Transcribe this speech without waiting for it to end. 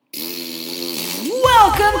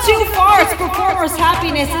Welcome to Farts, Performers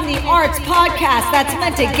Happiness in the Arts podcast that's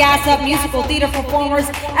meant to gas up musical theater performers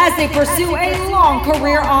as they pursue a long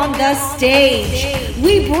career on the stage.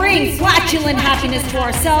 We bring flatulent happiness to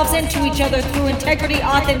ourselves and to each other through integrity,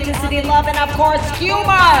 authenticity, love, and of course, humor.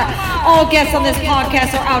 All guests on this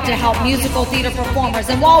podcast are out to help musical theater performers,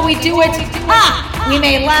 and while we do it, we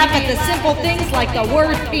may laugh at the simple things like the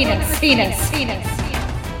word penis.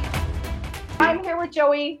 I'm here with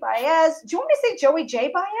Joey Baez. Do you want me to say Joey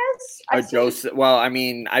J. Baez? Well, I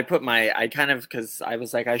mean, because I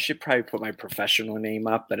was like, I should probably put my professional name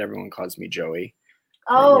up, but everyone calls me Joey.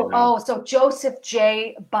 So Joseph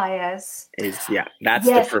J. Baez. That's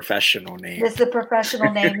the professional name. This is the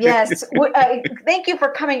professional name, yes. Thank you for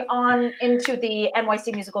coming on into the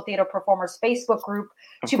NYC Musical Theater Performers Facebook group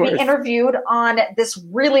to be interviewed on this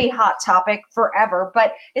really hot topic forever,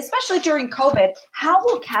 but especially during COVID. How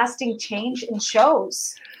will casting change in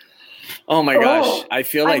shows? Oh my gosh. I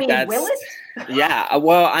feel like will it? Yeah.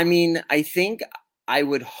 Well, I mean, I think I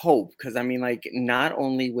would hope, because I mean, like, not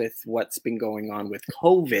only with what's been going on with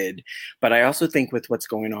COVID, but I also think with what's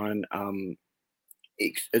going on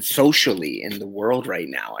socially in the world right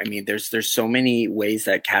now. I mean, there's so many ways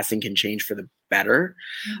that casting can change for the better.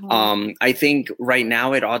 Mm-hmm. I think right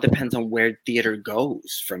now it all depends on where theater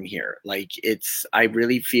goes from here. Like, I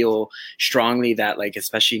really feel strongly that, like,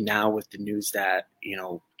 especially now with the news that, you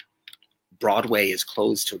know, Broadway is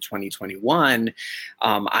closed till 2021.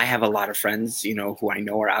 I have a lot of friends, you know, who I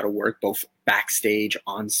know are out of work, both backstage,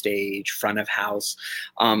 on stage, front of house.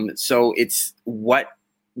 So it's, what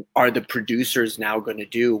are the producers now going to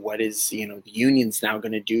do? What is, you know, the unions now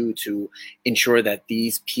going to do to ensure that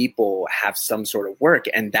these people have some sort of work?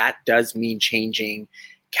 And that does mean changing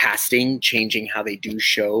casting, changing how they do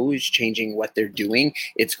shows, changing what they're doing.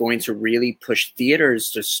 It's going to really push theaters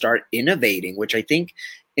to start innovating, which I think,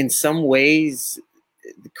 in some ways,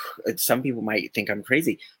 some people might think I'm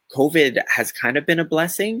crazy. COVID has kind of been a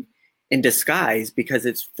blessing in disguise, because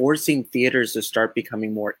it's forcing theaters to start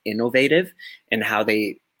becoming more innovative in how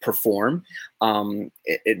they perform,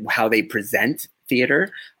 how they present theater.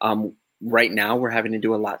 Right now, we're having to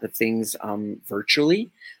do a lot of things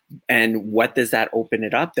virtually. And what does that open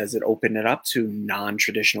it up? Does it open it up to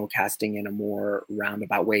non-traditional casting in a more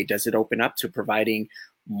roundabout way? Does it open up to providing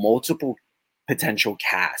multiple potential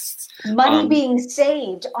casts, money being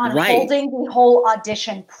saved on holding the whole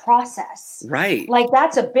audition process? Right. Like,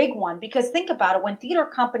 that's a big one, because think about it. When theater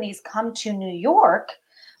companies come to New York,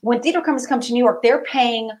 they're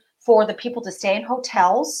paying for the people to stay in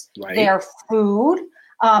hotels, their food,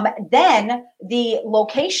 then the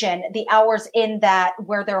location, the hours in that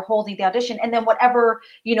where they're holding the audition, and then whatever,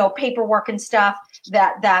 you know, paperwork and stuff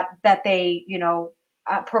that they, you know,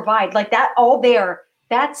 provide, like that all there.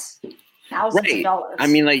 That's thousands of dollars. I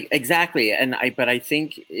mean, like, exactly. But I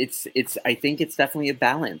think it's definitely a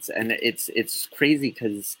balance, and it's crazy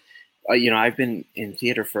because, you know, I've been in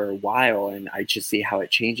theater for a while, and I just see how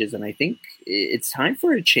it changes, and I think it's time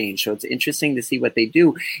for a change. So it's interesting to see what they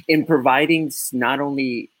do in providing, not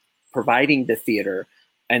only providing the theater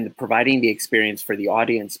and providing the experience for the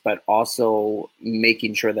audience, but also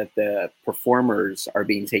making sure that the performers are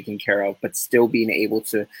being taken care of, but still being able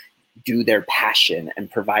to do their passion and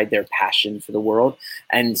provide their passion for the world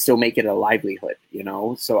and still make it a livelihood, you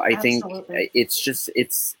know? So I think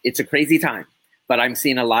it's a crazy time, but I'm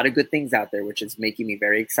seeing a lot of good things out there, which is making me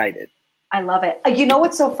very excited. I love it. You know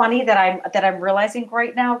what's so funny that I'm realizing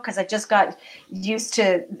right now, because I just started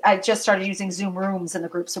using Zoom rooms in the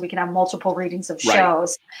group so we can have multiple readings of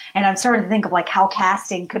shows. And I'm starting to think of like how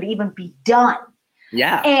casting could even be done.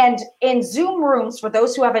 Yeah. And in Zoom rooms, for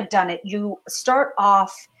those who haven't done it, you start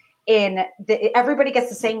off everybody gets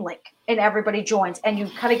the same link and everybody joins, and you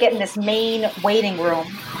kind of get in this main waiting room.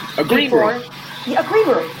 A green room. A green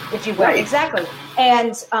room, if you will. Right. Exactly.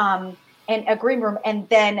 And a green room. And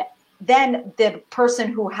then the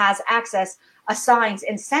person who has access assigns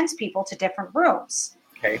and sends people to different rooms.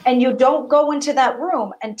 Okay. And you don't go into that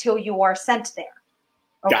room until you are sent there.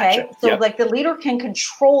 Okay. Gotcha. So like the leader can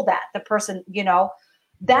control that, the person, you know.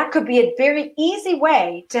 That could be a very easy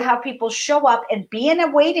way to have people show up and be in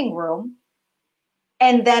a waiting room.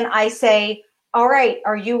 And then I say, all right,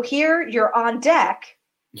 are you here? You're on deck.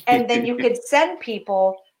 And then you could send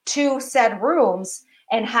people to said rooms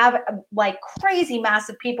and have like crazy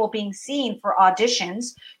massive people being seen for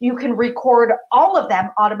auditions. You can record all of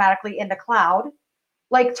them automatically in the cloud.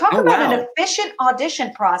 Like, talk about an efficient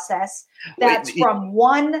audition process that's from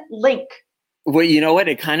one link. Well, you know what?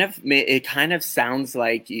 It kind of sounds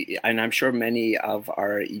like, and I'm sure many of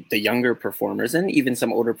the younger performers and even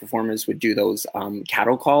some older performers would do those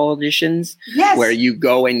cattle call auditions where Yes. you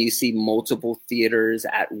go and you see multiple theaters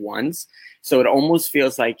at once. So it almost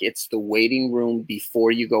feels like it's the waiting room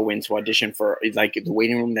before you go into audition for, like the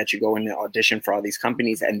waiting room that you go in to audition for all these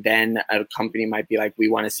companies, and then a company might be like, we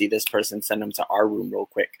want to see this person, send them to our room real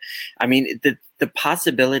quick. I mean, the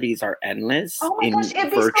possibilities are endless Oh my gosh, in it'd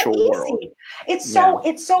be so virtual world. easy. It's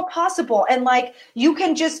Yeah. so possible. And like you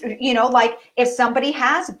can just, like if somebody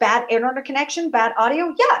has bad internet connection, bad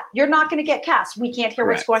audio, yeah, you're not going to get cast. We can't hear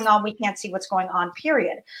what's going Correct. on. We can't see what's going on,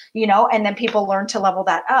 period. And then people learn to level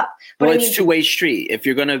that up. But Well, I it's mean, two-way street. If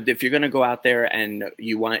you're gonna go out there and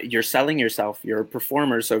you're selling yourself, you're a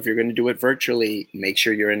performer. So if you're gonna do it virtually, make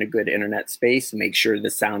sure you're in a good internet space. Make sure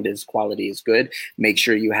the quality is good. Make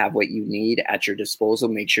sure you have what you need at your disposal.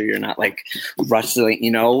 Make sure you're not like rustling,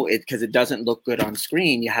 because it doesn't look good on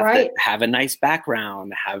screen. You have right. to have a nice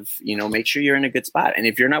background. Make sure you're in a good spot. And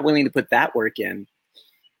if you're not willing to put that work in,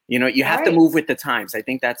 you have to move with the times. I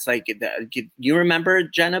think that's like, you remember,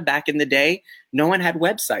 Jenna, back in the day, no one had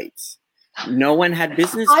websites. No one had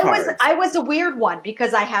business cards. I was a weird one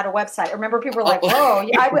because I had a website. I remember people were like, whoa.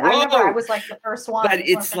 I remember I was like the first one. But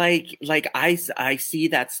it's like I see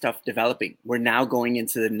that stuff developing. We're now going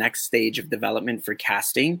into the next stage of development for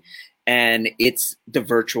casting. And it's the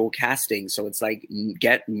virtual casting. So it's like,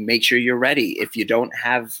 make sure you're ready. If you don't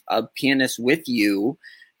have a pianist with you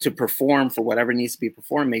to perform for whatever needs to be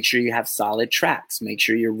performed, make sure you have solid tracks. Make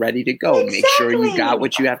sure you're ready to go. Exactly. Make sure you got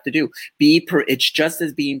what you have to do. It's just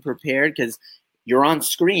as being prepared, because you're on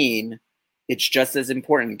screen. It's just as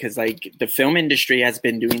important, because like the film industry has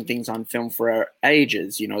been doing things on film for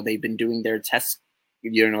ages. They've been doing their test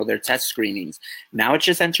screenings. Now it's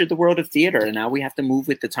just entered the world of theater, and now we have to move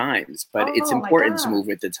with the times. But it's important to move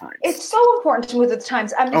with the times. It's so important to move with the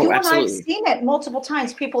times. I mean, you and I have seen it multiple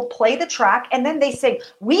times. People play the track and then they say,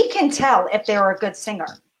 we can tell if they're a good singer.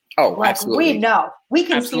 Oh, like, absolutely. We know. We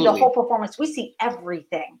can see the whole performance. We see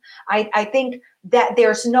everything. I think that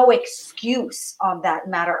there's no excuse on that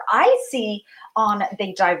matter. I see on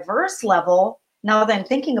the diverse level, now that I'm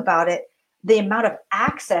thinking about it, the amount of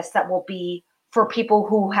access that will be for people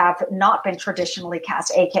who have not been traditionally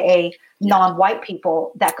cast, aka non-white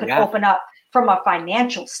people, that could open up from a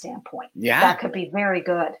financial standpoint. Yeah. That could be very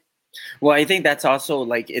good. Well, I think that's also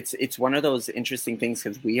like, it's one of those interesting things,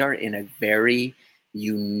 because we are in a very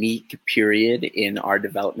unique period in our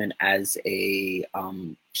development as a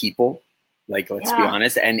people. Like, let's be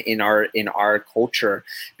honest, and in our culture,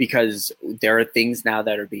 because there are things now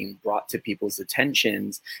that are being brought to people's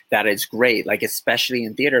attentions that is great. Like, especially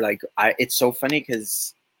in theater, like it's so funny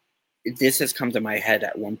because this has come to my head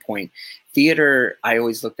at one point. Theater, I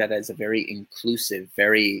always looked at as a very inclusive,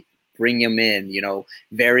 very bring them in,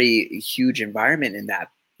 very huge environment in that.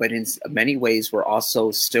 But in many ways, we're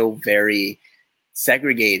also still very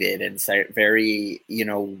segregated and very,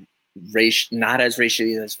 not as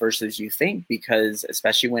racially diverse as you think, because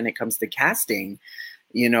especially when it comes to casting,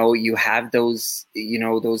 you have those,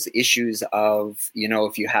 those issues of,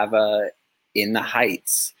 if you have In the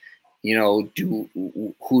Heights, who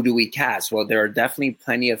do we cast? Well, there are definitely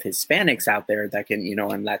plenty of Hispanics out there that can,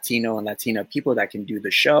 and Latino and Latina people that can do the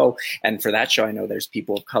show. And for that show, I know there's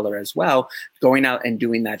people of color as well going out and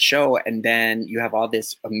doing that show. And then you have all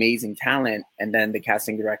this amazing talent. And then the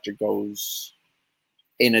casting director goes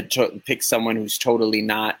picks someone who's totally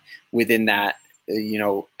not within that,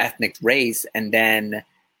 ethnic race. And then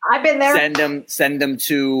I've been there. Send them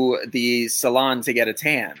to the salon to get a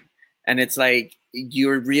tan. And it's like,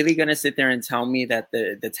 you're really going to sit there and tell me that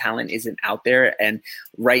the talent isn't out there? And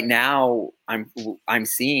right now I'm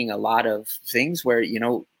seeing a lot of things where,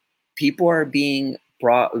 people are being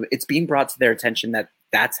brought to their attention that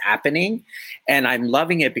that's happening. And I'm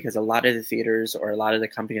loving it, because a lot of the theaters or a lot of the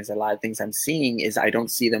companies, a lot of things I'm seeing is I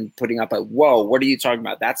don't see them putting up whoa, what are you talking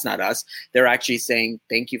about? That's not us. They're actually saying,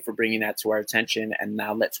 thank you for bringing that to our attention, and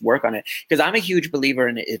now let's work on it. Because I'm a huge believer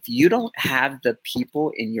in it. If you don't have the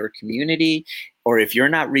people in your community, or if you're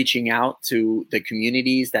not reaching out to the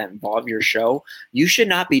communities that involve your show, you should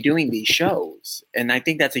not be doing these shows. And I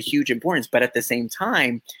think that's a huge importance. But at the same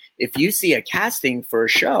time, if you see a casting for a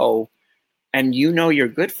show and you're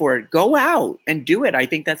good for it, go out and do it. I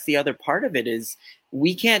think that's the other part of it, is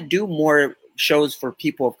we can't do more shows for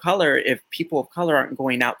people of color if people of color aren't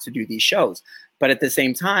going out to do these shows. But at the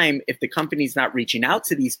same time, if the company's not reaching out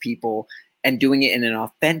to these people and doing it in an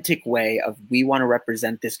authentic way of, we want to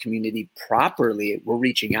represent this community properly, we're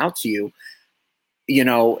reaching out to you,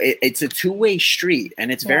 it's a two-way street,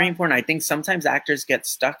 and it's very important. I think sometimes actors get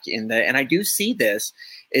stuck and I do see this,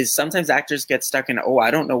 is sometimes actors get stuck in, oh,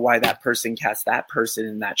 I don't know why that person cast that person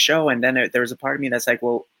in that show. And then there's a part of me that's like,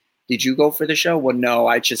 well, did you go for the show? Well, no,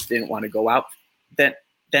 I just didn't want to go out.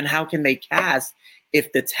 Then how can they cast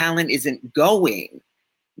if the talent isn't going?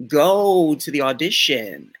 Go to the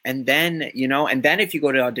audition, and then if you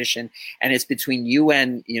go to audition and it's between you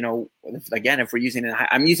and, again, if we're using it,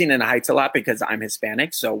 I'm using it in Heights a lot because I'm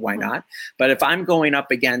Hispanic, so why not? But if I'm going up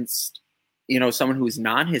against, someone who's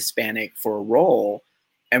non-Hispanic for a role,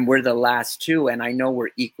 and we're the last two, and I know we're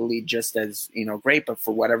equally just as, great, but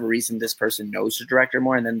for whatever reason, this person knows the director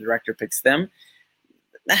more, and then the director picks them,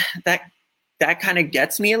 that kind of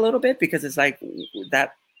gets me a little bit, because it's like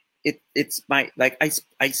that. It's my, like, I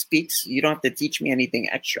speak, you don't have to teach me anything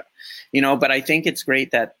extra, but I think it's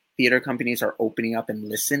great that theater companies are opening up and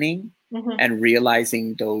listening and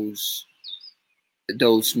realizing those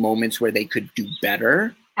moments where they could do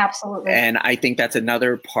better. Absolutely. And I think that's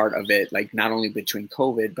another part of it, like not only between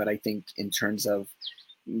COVID, but I think in terms of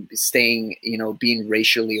staying, being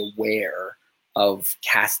racially aware of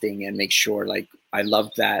casting and make sure, like, I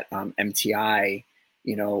love that MTI,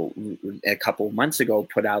 a couple of months ago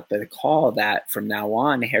put out the call that from now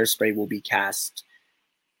on, Hairspray will be cast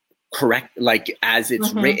correct, like as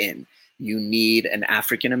it's written. You need an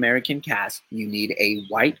African-American cast. You need a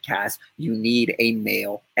white cast. You need a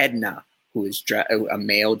male Edna, who is a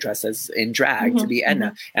male dressed as in drag to be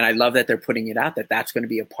Edna. And I love that they're putting it out that that's going to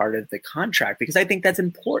be a part of the contract, because I think that's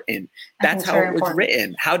important. That's how it was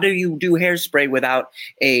written. How do you do Hairspray without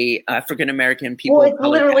a African-American people? Well, it's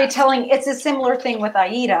literally telling, it's a similar thing with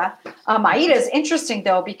Aida. Aida is interesting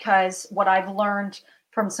though, because what I've learned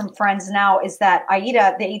from some friends now is that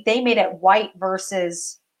Aida, they made it white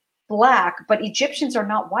versus black, but Egyptians are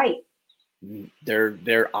not white.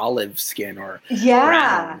 They're olive skin or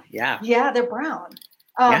brown. Yeah, they're brown.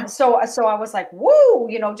 So I was like, woo,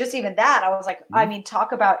 just even that, I was like, I mean,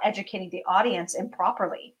 talk about educating the audience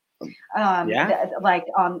improperly. If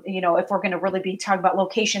we're going to really be talking about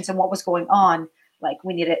locations and what was going on, like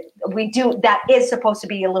that is supposed to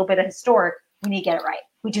be a little bit of historic. We need to get it right.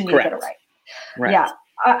 We do need to get it right. Yeah.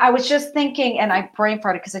 I was just thinking, and I brain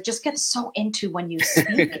farted because it just gets so into when you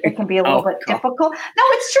speak. It can be a little bit difficult. No,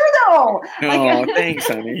 it's true though. Thanks,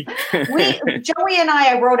 honey. Joey and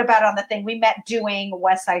I wrote about it on the thing. We met doing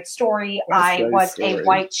West Side Story. I was a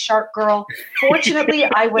white shark girl. Fortunately,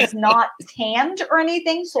 I was not tanned or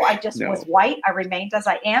anything, so I just was white. I remained as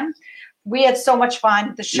I am. We had so much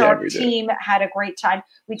fun. The Shark team had a great time.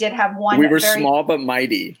 We did have one. We were small but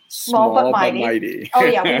mighty. Small but mighty. Oh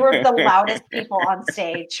yeah, we were the loudest people on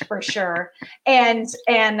stage for sure. And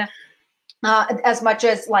as much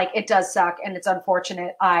as like it does suck and it's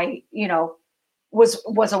unfortunate, I was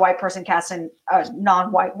a white person cast in a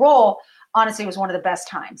non-white role. Honestly, it was one of the best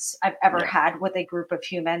times I've ever had with a group of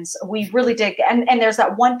humans. We really did. And there's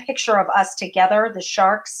that one picture of us together, the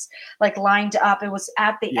sharks, like lined up. It was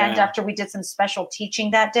at the end after we did some special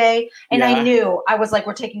teaching that day. And I knew, I was like,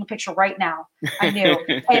 we're taking a picture right now. I knew.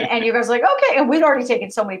 and you guys were like, okay. And we'd already taken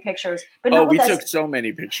so many pictures. But we took so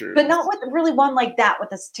many pictures. But not with really one like that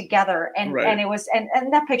with us together. And it was, and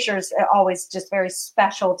that picture is always just very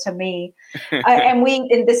special to me. And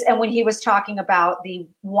when he was talking about the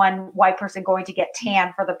one white person going to get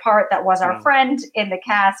tan for the part, that was our friend in the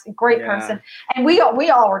cast, great person, and we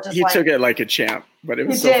all were just he took it like a champ, but it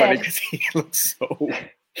was so funny because he looked so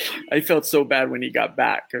I felt so bad when he got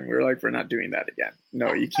back, and we were like, we're not doing that again.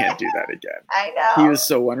 No, you can't do that again. I know. He was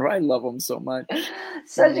so wonderful. I love him so much.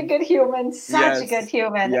 Such a good human. A good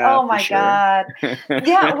human. Oh my God.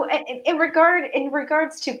 Yeah. In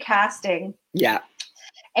regards to casting. Yeah.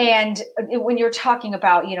 And when you're talking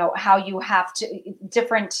about, how you have to,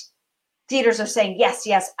 different theaters are saying, yes.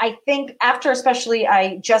 I think after, especially,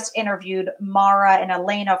 I just interviewed Mara and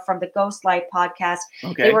Elena from the Ghostlight podcast.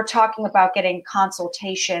 Okay. They were talking about getting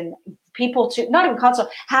consultation, people to not even consult,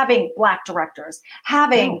 having Black directors,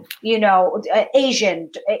 having, Asian,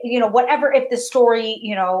 whatever, if the story,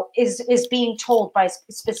 is being told by a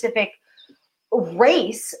specific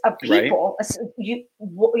race of people,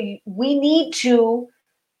 we need to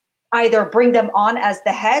either bring them on as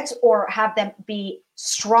the heads or have them be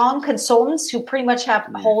strong consultants who pretty much have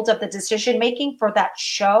hold of the decision making for that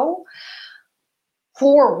show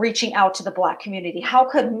for reaching out to the Black community. How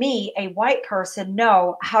could me, a white person,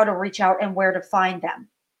 know how to reach out and where to find them?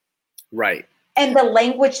 Right. And the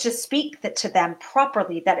language to speak to them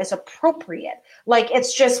properly that is appropriate. Like,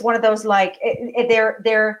 it's just one of those, like,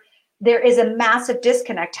 there is a massive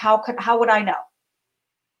disconnect. How would I know?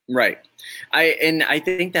 Right. I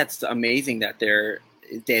think that's amazing that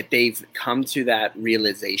they've come to that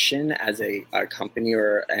realization as a company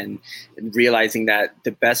and realizing that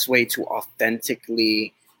the best way to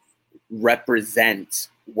authentically represent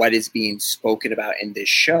what is being spoken about in this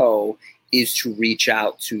show is to reach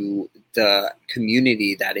out to the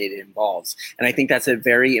community that it involves. And I think that's a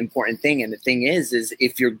very important thing. And the thing is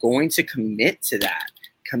if you're going to commit to that.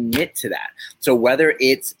 So whether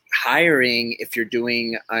it's hiring, if you're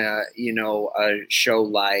doing, a show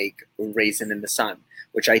like Raisin in the Sun,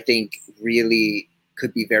 which I think really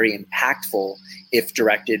could be very impactful if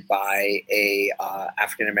directed by a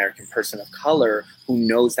African-American person of color who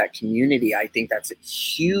knows that community. I think that's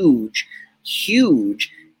huge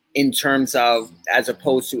in terms of, as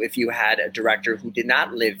opposed to if you had a director who did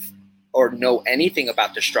not live or know anything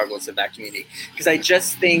about the struggles of that community. Because I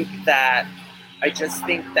just think that,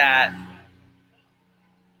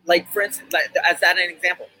 like, for instance, as that an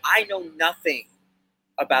example, I know nothing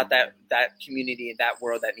about that community and that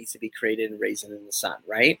world that needs to be created and Raisin in the Sun,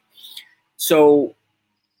 right? So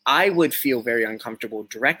I would feel very uncomfortable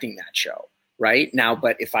directing that show, right? Now,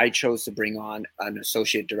 but if I chose to bring on an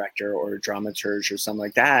associate director or a dramaturge or something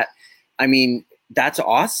like that, I mean, that's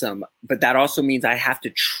awesome. But that also means I have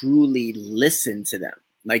to truly listen to them.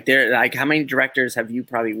 Like, how many directors have you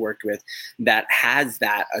probably worked with that has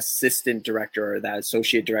that assistant director or that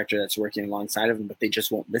associate director that's working alongside of them, but they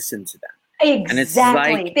just won't listen to them? Exactly. And it's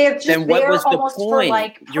like, they're just then what was the point?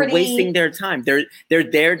 Like You're wasting their time. They're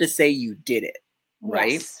there to say you did it,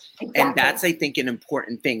 right? Yes, exactly. And that's, I think, an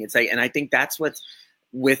important thing. It's like, and I think that's what's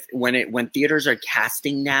when theaters are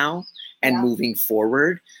casting now and moving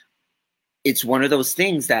forward, it's one of those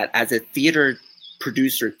things that as a theater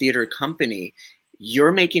producer, theater company,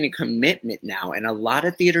 you're making a commitment now. And a lot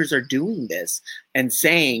of theaters are doing this and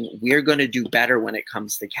saying, we're going to do better when it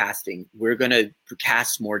comes to casting. We're going to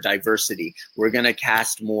cast more diversity. We're going to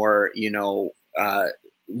cast more,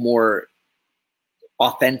 more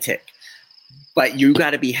authentic. But you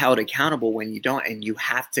got to be held accountable when you don't, and you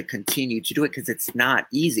have to continue to do it because it's not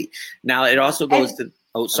easy. Now, it also goes to,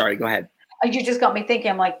 oh, sorry, go ahead. You just got me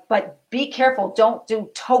thinking. I'm like, but be careful. Don't do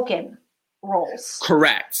token roles.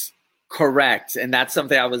 Correct. And that's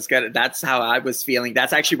something that's how I was feeling.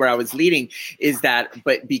 That's actually where I was leading, is that,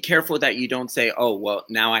 but be careful that you don't say, oh, well,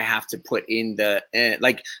 now I have to put in the,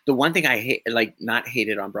 like, the one thing I hate, like, not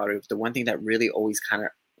hated on Broadway, but the one thing that really always kind of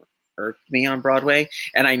irked me on Broadway.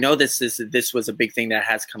 And I know this was a big thing that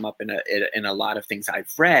has come up in a lot of things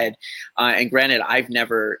I've read. And granted, I've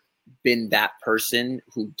never been that person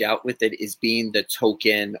who dealt with it, is being the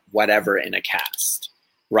token whatever in a cast.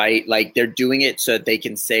 Right? Like, they're doing it so that they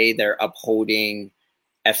can say they're upholding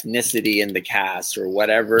ethnicity in the cast or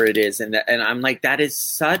whatever it is. And I'm like, that's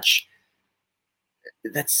such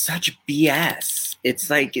BS. It's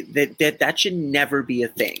like that should never be a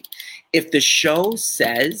thing. If the show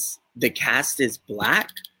says the cast is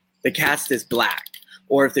black, the cast is black.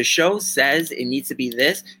 Or if the show says it needs to be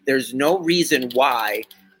this, there's no reason why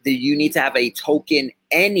you need to have a token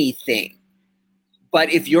anything. But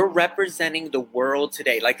if you're representing the world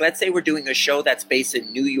today, like, let's say we're doing a show that's based in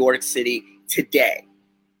New York City today,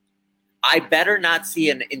 I better not see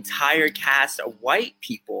an entire cast of white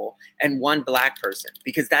people and one black person,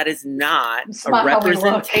 because that is not a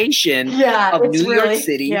representation of New York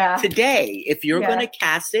City today. If you're going to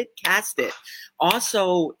cast it, cast it.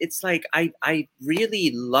 Also, it's like, I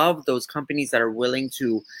really love those companies that are willing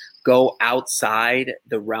to go outside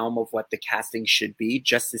the realm of what the casting should be,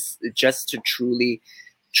 just to truly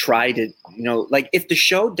try to, like, if the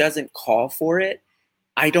show doesn't call for it,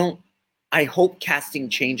 I hope casting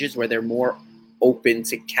changes where they're more open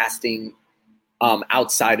to casting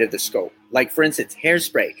outside of the scope. Like, for instance,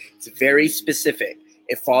 Hairspray, it's very specific.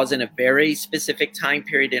 It falls in a very specific time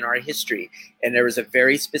period in our history, and there was a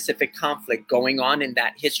very specific conflict going on in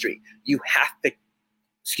that history. You have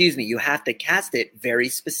to cast it very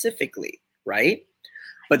specifically, right?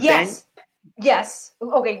 But yes.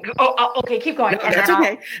 Okay. Okay. Keep going. No, that's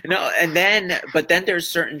okay. No, but then there's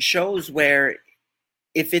certain shows where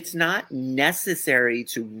if it's not necessary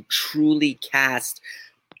to truly cast,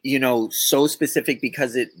 so specific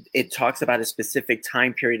because it talks about a specific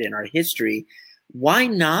time period in our history, why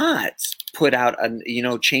not put out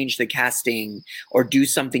change the casting or do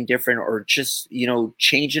something different, or just,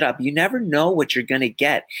 change it up? You never know what you're going to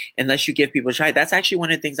get unless you give people a try. That's actually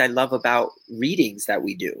one of the things I love about readings that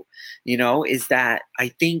we do, is that I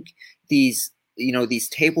think these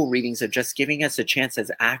table readings are just giving us a chance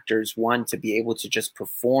as actors, one, to be able to just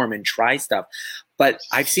perform and try stuff. But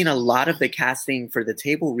I've seen a lot of the casting for the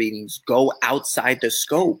table readings go outside the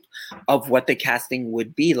scope of what the casting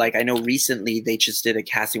would be. Like, I know recently they just did a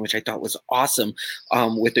casting, which I thought was awesome,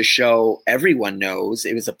 with the show Everyone Knows.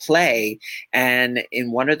 It was a play, and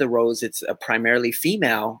in one of the roles, it's a primarily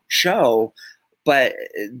female show, but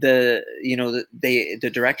the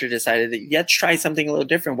director decided that let's try something a little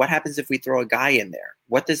different. What happens if we throw a guy in there?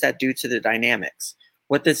 What does that do to the dynamics?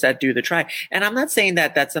 What does that do to try? And I'm not saying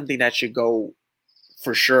that that's something that should go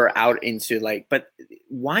for sure out into like, but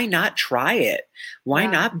why not try it? Why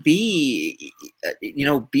not be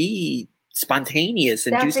spontaneous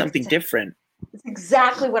and do something different? That's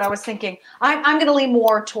exactly what I was thinking. I'm going to lean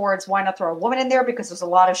more towards why not throw a woman in there, because there's a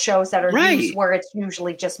lot of shows that are used where it's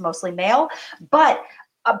usually just mostly male. But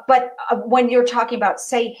when you're talking about,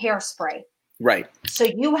 say, Hairspray, right? So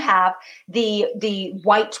you have the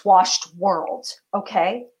whitewashed world,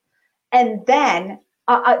 okay, and then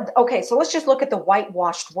okay, so let's just look at the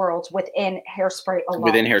whitewashed world within Hairspray alone.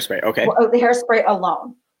 Within Hairspray, okay, the Hairspray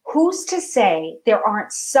alone. Who's to say there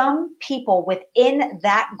aren't some people within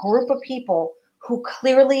that group of people who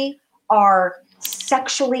clearly are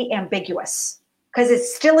sexually ambiguous? Because it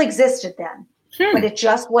still existed then, but it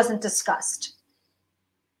just wasn't discussed.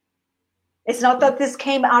 It's not that this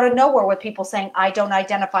came out of nowhere with people saying, I don't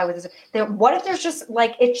identify with this. What if there's just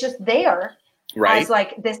like, it's just there, right? As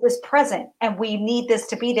like this is present and we need this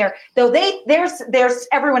to be there. Though there's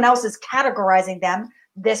everyone else is categorizing them.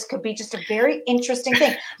 This could be just a very interesting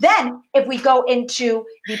thing. Then if we go into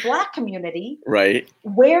the Black community, right,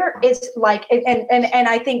 where it's like, and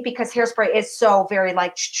I think because Hairspray is so very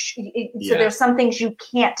like, so there's some things you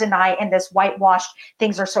can't deny in this whitewashed,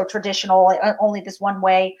 things are so traditional, only this one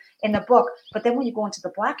way in the book. But then when you go into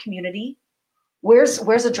the Black community, where's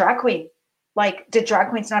a drag queen? Like, did drag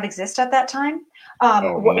queens not exist at that time?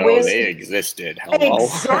 No, they existed. Hello?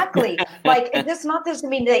 Exactly. Like, this doesn't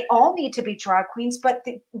mean they all need to be drag queens, but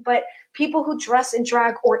people who dress in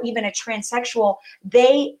drag or even a transsexual,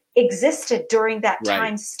 they existed during that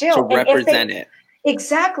time still. To represent it.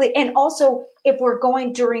 Exactly. And also, if we're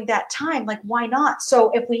going during that time, like, why not?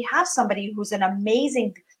 So if we have somebody who's an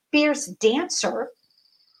amazing, fierce dancer,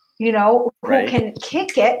 who can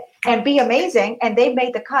kick it and be amazing, and they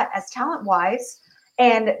made the cut as talent-wise,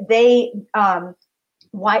 and they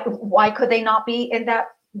why could they not be in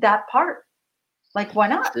that part? Like, why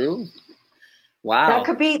not? True. Wow. That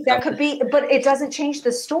could be, but it doesn't change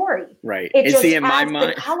the story. Right. It just adds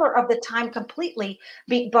the color of the time completely.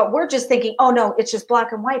 But we're just thinking, oh no, it's just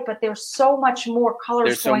black and white. But there's so much more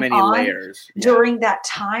colors going on layers during that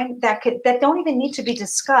time that don't even need to be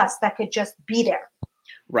discussed. That could just be there.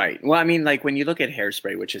 Right. Well, I mean, like when you look at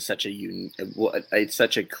Hairspray, which is it's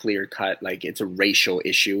such a clear cut, like it's a racial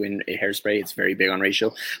issue in Hairspray. It's very big on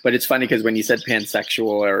racial, but it's funny because when you said pansexual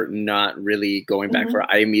or not really going back for,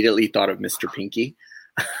 I immediately thought of Mr. Pinky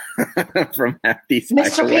from Happy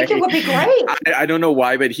Mr. Pinky would be great. I don't know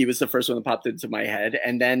why, but he was the first one that popped into my head.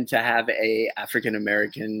 And then to have a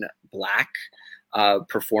African-American Black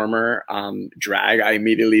performer drag, I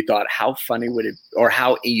immediately thought, how funny would it, or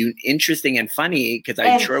how interesting and funny, because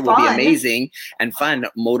I'm sure it would be amazing and fun.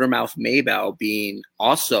 Motormouth Maybelle being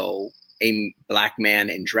also a Black man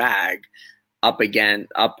in drag up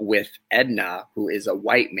with Edna, who is a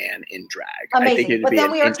white man in drag. Amazing. I think it'd but be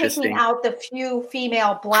then we are taking out the few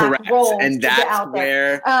female Black roles, and that's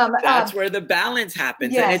where that's where the balance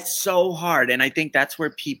happens, and it's so hard. And I think that's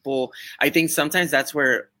where sometimes that's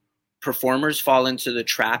where performers fall into the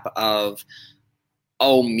trap of,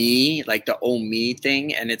 oh, me, like the oh, me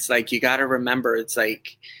thing. And it's like, you got to remember, it's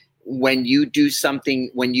like when you do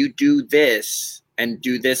this and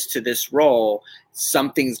do this to this role,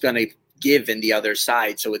 something's going to give in the other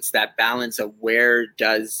side. So it's that balance of where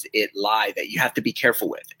does it lie that you have to be careful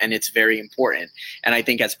with. And it's very important. And I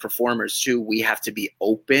think as performers too, we have to be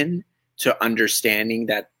open to understanding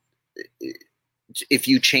that if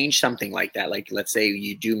you change something like that, like let's say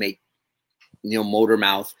you do make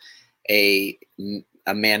Motormouth a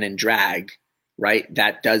man in drag, right?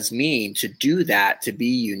 That does mean to do that, to be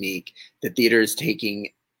unique, the theater is taking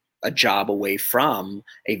a job away from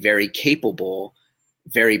a very capable,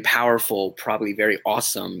 very powerful, probably very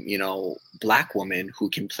awesome, Black woman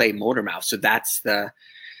who can play Motormouth. So that's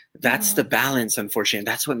the balance, unfortunately.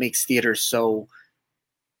 That's what makes theater so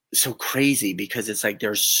crazy, because it's like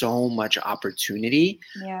there's so much opportunity,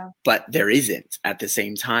 but there isn't at the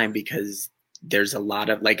same time, because there's a lot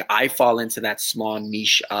of, like, I fall into that small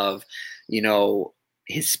niche of,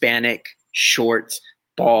 Hispanic, short,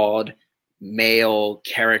 bald, male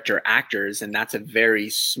character actors. And that's a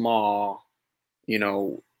very small,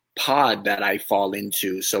 pod that I fall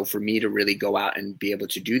into. So for me to really go out and be able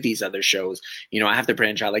to do these other shows, I have to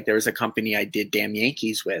branch out. Like there was a company I did Damn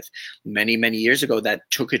Yankees with many, many years ago that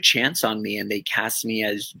took a chance on me, and they cast me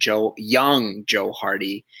as young Joe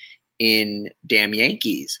Hardy in Damn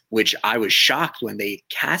Yankees, which I was shocked when they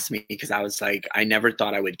cast me, because I was like, I never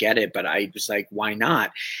thought I would get it, but I was like, why not?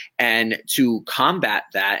 And to combat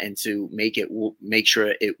that and to make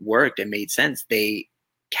sure it worked and made sense, they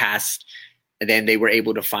cast. And then they were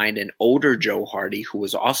able to find an older Joe Hardy who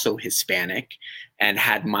was also Hispanic and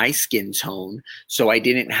had my skin tone. So I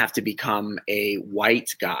didn't have to become a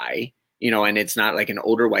white guy, and it's not like an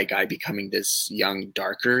older white guy becoming this young,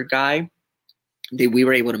 darker guy. We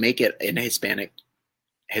were able to make it in Hispanic.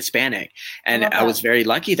 And I was very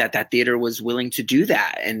lucky that theater was willing to do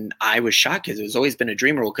that. And I was shocked because it's always been a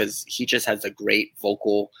dream role, because he just has a great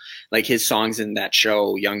vocal, like his songs in that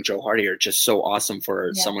show, Young Joe Hardy, are just so awesome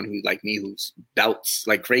for someone who like me, who's belts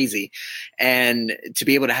like crazy. And to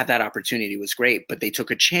be able to have that opportunity was great, but they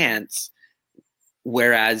took a chance.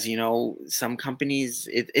 Whereas, some companies,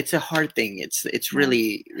 it's a hard thing. It's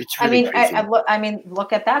really crazy.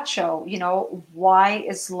 Look at that show. Why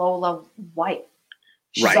is Lola white?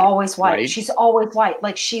 She's always white. Right. She's always white.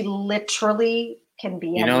 Like, she literally can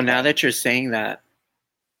be anything. Now that you're saying that,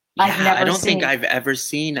 I don't think I've ever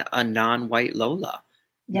seen a non-white Lola.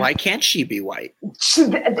 Yeah. Why can't she be white?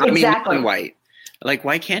 Exactly. Non-white. Like,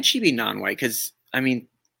 why can't she be non-white? Because,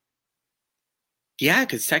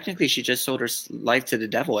 because technically she just sold her life to the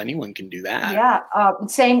devil. Anyone can do that. Yeah.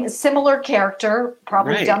 Similar character,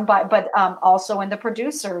 probably done by, but also in the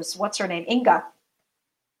producers. What's her name? Inga.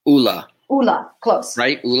 Ula, close.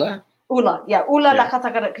 Right, Ula? Ula, yeah. Ula La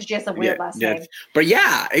Katagara, because she has a weird last name. But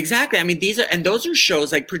yeah, exactly. Those are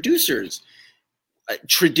shows like producers.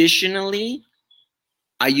 Traditionally,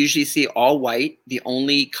 I usually see all white. The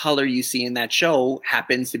only color you see in that show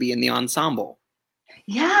happens to be in the ensemble.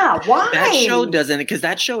 Yeah, why? That show doesn't, because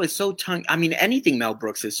that show is so anything Mel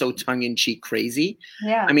Brooks is so tongue-in-cheek crazy.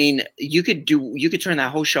 Yeah. You could turn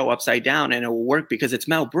that whole show upside down and it will work because it's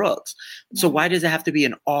Mel Brooks. So why does it have to be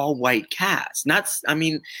an all-white cast?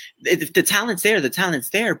 If the talent's there, the talent's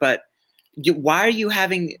there, but why are you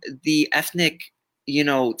having the ethnic,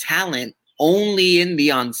 talent only in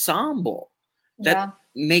the ensemble? That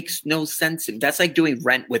makes no sense. That's like doing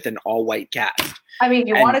Rent with an all-white cast.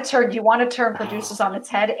 You want to turn producers on its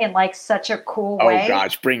head in like such a cool way. Oh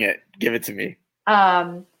gosh, bring it. Give it to me.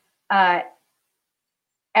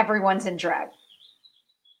 Everyone's in drag.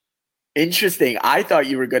 Interesting. I thought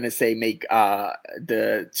you were going to say make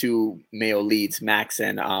the two male leads, Max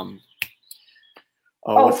and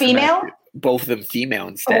female? Both of them female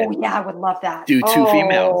instead. Oh yeah, I would love that. Do two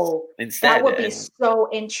females instead. That would be so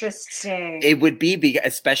interesting. It would be,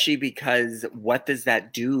 especially because what does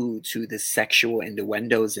that do to the sexual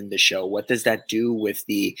innuendos in the show? What does that do with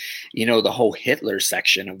the, the whole Hitler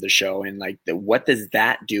section of the show? And like, what does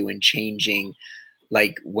that do in changing,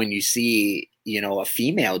 like when you see, a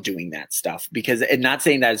female doing that stuff? Because, and not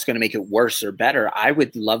saying that it's going to make it worse or better. I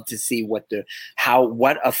would love to see what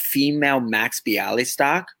a female Max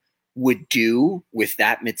Bialystock would do with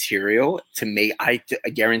that material to make. I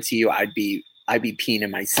guarantee you, I'd be peeing in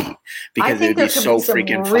my seat, because it would be so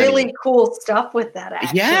freaking funny. Really cool stuff with that.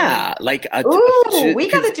 Actually. Yeah, we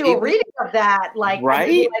got to do a reading of that. Like,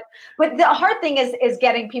 right. But the hard thing is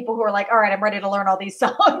getting people who are like, all right, I'm ready to learn all these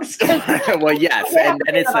songs. Well, yes, and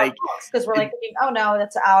then it's like, because we're like, oh no,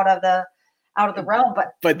 that's out of the realm.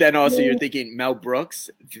 But then also you're thinking Mel Brooks,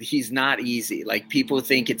 he's not easy. Like, people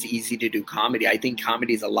think it's easy to do comedy. I think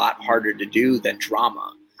comedy is a lot harder to do than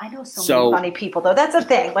drama. I know so many funny people though. That's the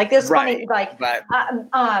thing. Like, there's funny, like, but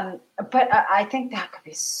I think that could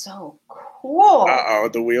be so cool.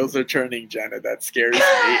 The wheels are turning, Jenna. That scares me.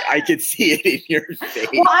 I could see it in your face.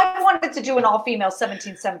 Well, I wanted to do an all-female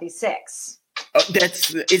 1776.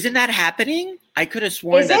 Isn't that happening? I could have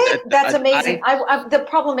sworn that's amazing. The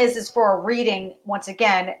problem is for a reading, once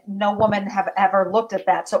again, no woman have ever looked at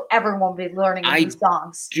that, so everyone will be learning these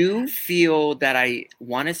songs. I do feel that I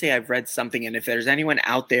want to say I've read something, and if there's anyone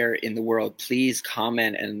out there in the world, please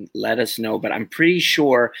comment and let us know. But I'm pretty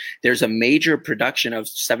sure there's a major production of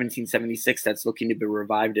 1776 that's looking to be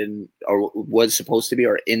revived or was supposed to be,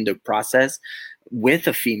 or in the process, with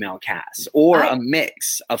a female cast, or a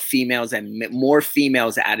mix of females and more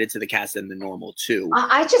females added to the cast than the normal too.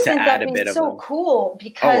 I just think that'd be so cool,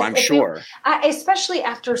 because I'm sure, especially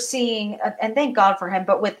after seeing, and thank God for him,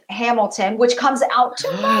 but with Hamilton, which comes out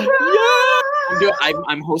tomorrow.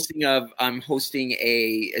 I'm hosting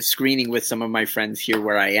a screening with some of my friends here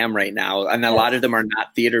where I am right now, and a lot of them are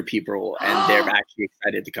not theater people, and they're actually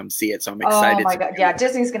excited to come see it. So I'm excited. Oh my God! Yeah,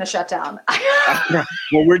 Disney's going to shut down.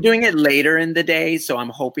 Well, we're doing it later in the day, so I'm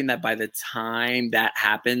hoping that by the time that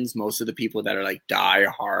happens, most of the people that are like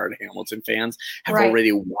die-hard Hamilton fans have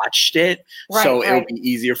already watched it. So it'll be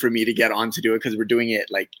easier for me to get on to do it, because we're doing it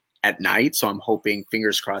like at night. So I'm hoping,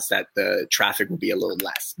 fingers crossed, that the traffic will be a little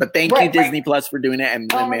less. But thank you, Disney Plus, for doing it,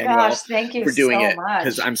 and Lin-Manuel thank you for doing so it, much.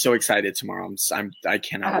 because I'm so excited tomorrow. I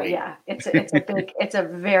cannot wait. Yeah, it's a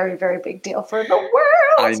very, very big deal for the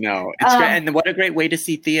world. I know, it's great, and what a great way to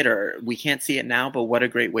see theater. We can't see it now, but what a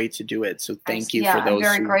great way to do it. So thank you for those.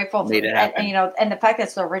 I'm very grateful made it happen. And the fact that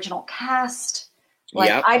it's the original cast. Like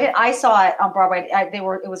Yep. I saw it on Broadway.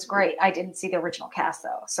 It was great. I didn't see the original cast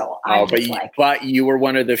though, so but you were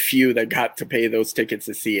one of the few that got to pay those tickets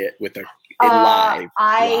to see it with live.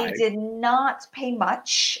 I did not pay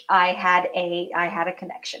much. I had a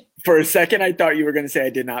connection. For a second, I thought you were going to say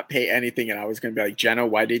I did not pay anything, and I was going to be like, Jenna,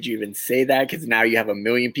 why did you even say that? Because now you have 1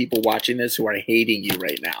 million people watching this who are hating you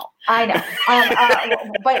right now. I know,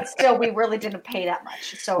 but still, we really didn't pay that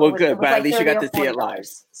much. So well, good, but at least you got to see it live.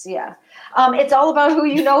 So, yeah, it's all about who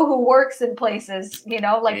you know, who works in places. Like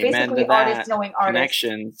Amen basically artists knowing artists.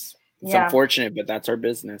 Connections. It's unfortunate, but that's our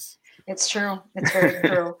business. It's true. It's very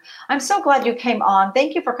true. I'm so glad you came on.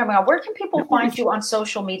 Thank you for coming on. Where can people find you on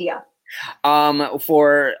social media? On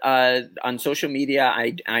social media,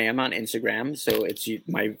 I am on Instagram. So it's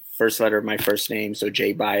my first letter of my first name. So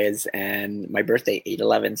J Baez, and my birthday,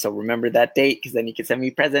 8/11. So remember that date, because then you can send me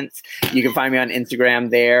presents. You can find me on Instagram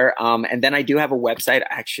there. And then I do have a website,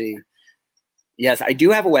 actually. Yes, I do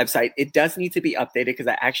have a website. It does need to be updated because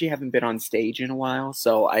I actually haven't been on stage in a while.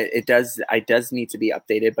 So it does need to be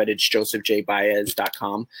updated, but it's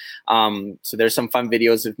josephjbaez.com. So there's some fun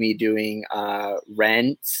videos of me doing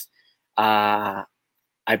Rent. I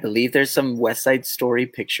believe there's some West Side Story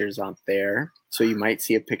pictures out there. So you might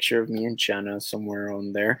see a picture of me and Jenna somewhere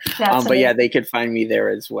on there. But yeah, they could find me there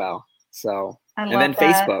as well. So, and then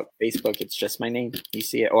that. Facebook, it's just my name. You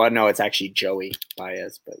see it. Oh, no, it's actually Joey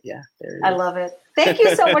Baez, but yeah, there it is. I love it. Thank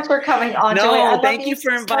you so much for coming on, Joey. No, thank you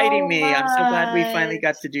for inviting me. I'm so glad we finally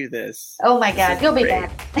got to do this. Oh my God, you'll be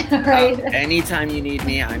back. Right? Anytime you need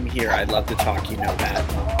me, I'm here. I'd love to talk. You know that.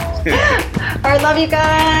 All right, love you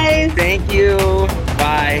guys. Thank you.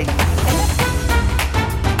 Bye.